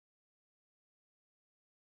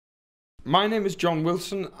My name is John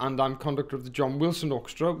Wilson and I'm conductor of the John Wilson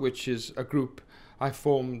Orchestra, which is a group I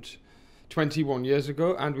formed 21 years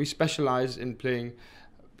ago, and we specialise in playing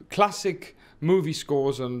classic movie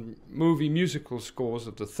scores and movie musical scores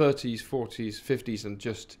of the 30s, 40s, 50s and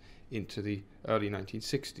just into the early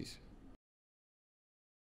 1960s.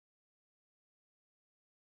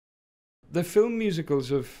 The film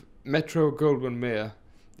musicals of Metro-Goldwyn-Mayer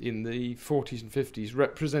in the 40s and 50s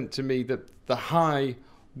represent to me the high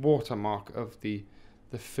watermark of the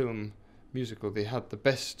film musical. They had the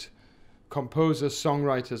best composers,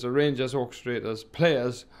 songwriters, arrangers, orchestrators,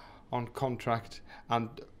 players on contract, and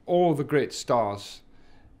all the great stars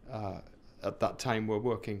at that time were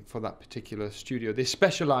working for that particular studio. They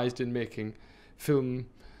specialised in making film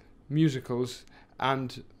musicals,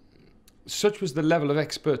 and such was the level of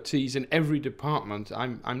expertise in every department.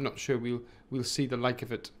 I'm not sure we'll see the like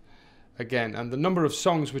of it again. And the number of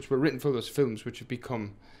songs which were written for those films, which have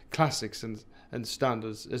become classics and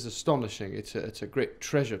standards, is astonishing. It's a great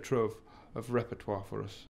treasure trove of repertoire for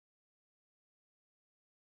us.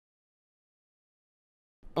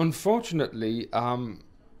 Unfortunately,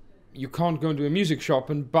 you can't go into a music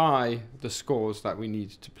shop and buy the scores that we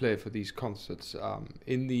need to play for these concerts.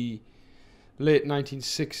 In the late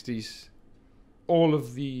 1960s, all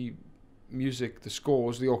of the music, the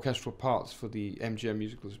scores, the orchestral parts for the MGM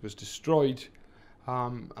musicals was destroyed,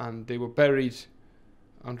 and they were buried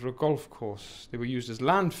under a golf course. They were used as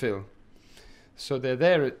landfill. So they're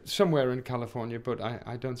there somewhere in California, but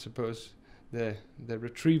I don't suppose they're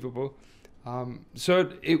retrievable. So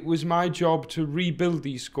it was my job to rebuild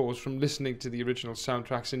these scores from listening to the original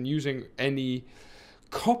soundtracks and using any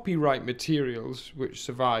copyright materials which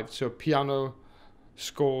survived. So piano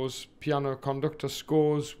scores, piano conductor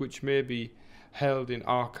scores, which may be held in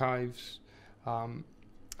archives.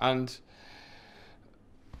 And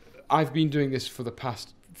I've been doing this for the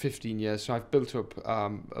past 15 years, so I've built up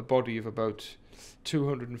a body of about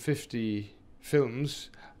 250 films,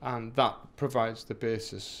 and that provides the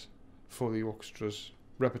basis for the orchestra's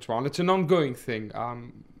repertoire. And it's an ongoing thing.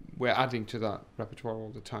 We're adding to that repertoire all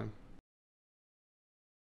the time.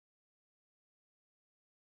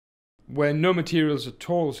 Where no materials at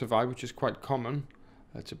all survive, which is quite common,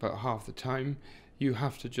 that's about half the time, you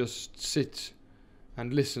have to just sit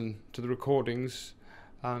and listen to the recordings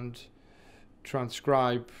and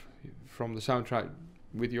transcribe from the soundtrack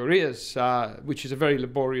with your ears, which is a very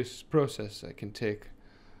laborious process. It can take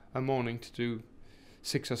a morning to do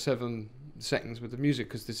 6 or 7 seconds with the music,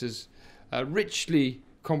 because this is richly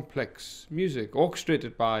complex music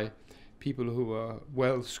orchestrated by people who are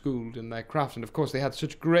well schooled in their craft. And of course they had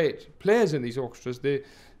such great players in these orchestras. They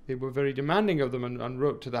were very demanding of them and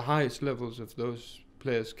wrote to the highest levels of those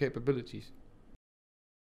players' capabilities.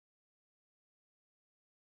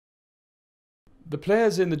 The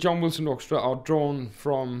players in the John Wilson Orchestra are drawn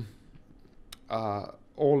from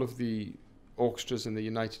all of the orchestras in the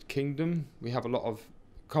United Kingdom. We have a lot of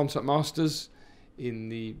concertmasters in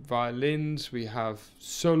the violins, we have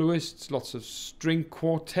soloists, lots of string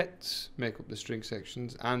quartets make up the string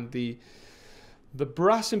sections, and the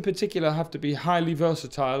brass in particular have to be highly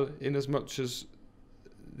versatile, in as much as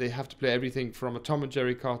they have to play everything from a Tom and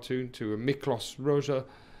Jerry cartoon to a Miklos Rozsa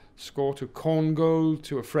score to Corn Gold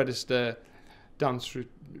to a Fred Astaire dance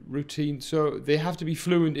routine. So they have to be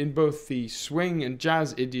fluent in both the swing and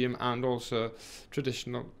jazz idiom and also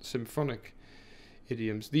traditional symphonic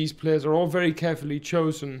idioms. These players are all very carefully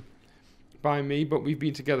chosen by me, but we've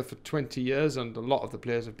been together for 20 years and a lot of the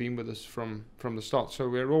players have been with us from the start. So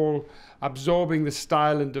we're all absorbing the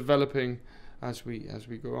style and developing as we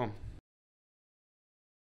go on.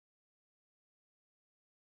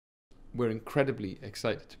 We're incredibly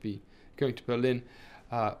excited to be going to Berlin,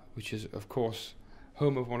 which is of course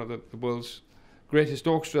home of one of the world's greatest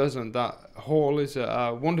orchestras, and that hall is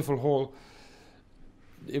a wonderful hall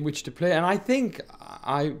in which to play. And I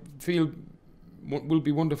feel will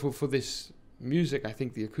be wonderful for this music. I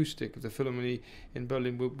think the acoustic of the Philharmonie in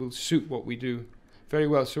Berlin will suit what we do very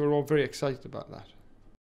well. So we're all very excited about that.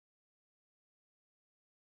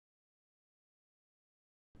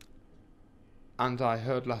 And I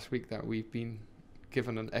heard last week that we've been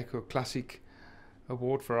given an Echo Classic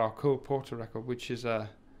award for our Cole Porter record, which is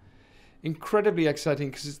incredibly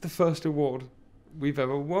exciting because it's the first award we've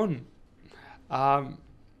ever won.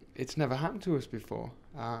 It's never happened to us before.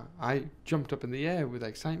 I jumped up in the air with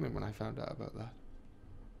excitement when I found out about that.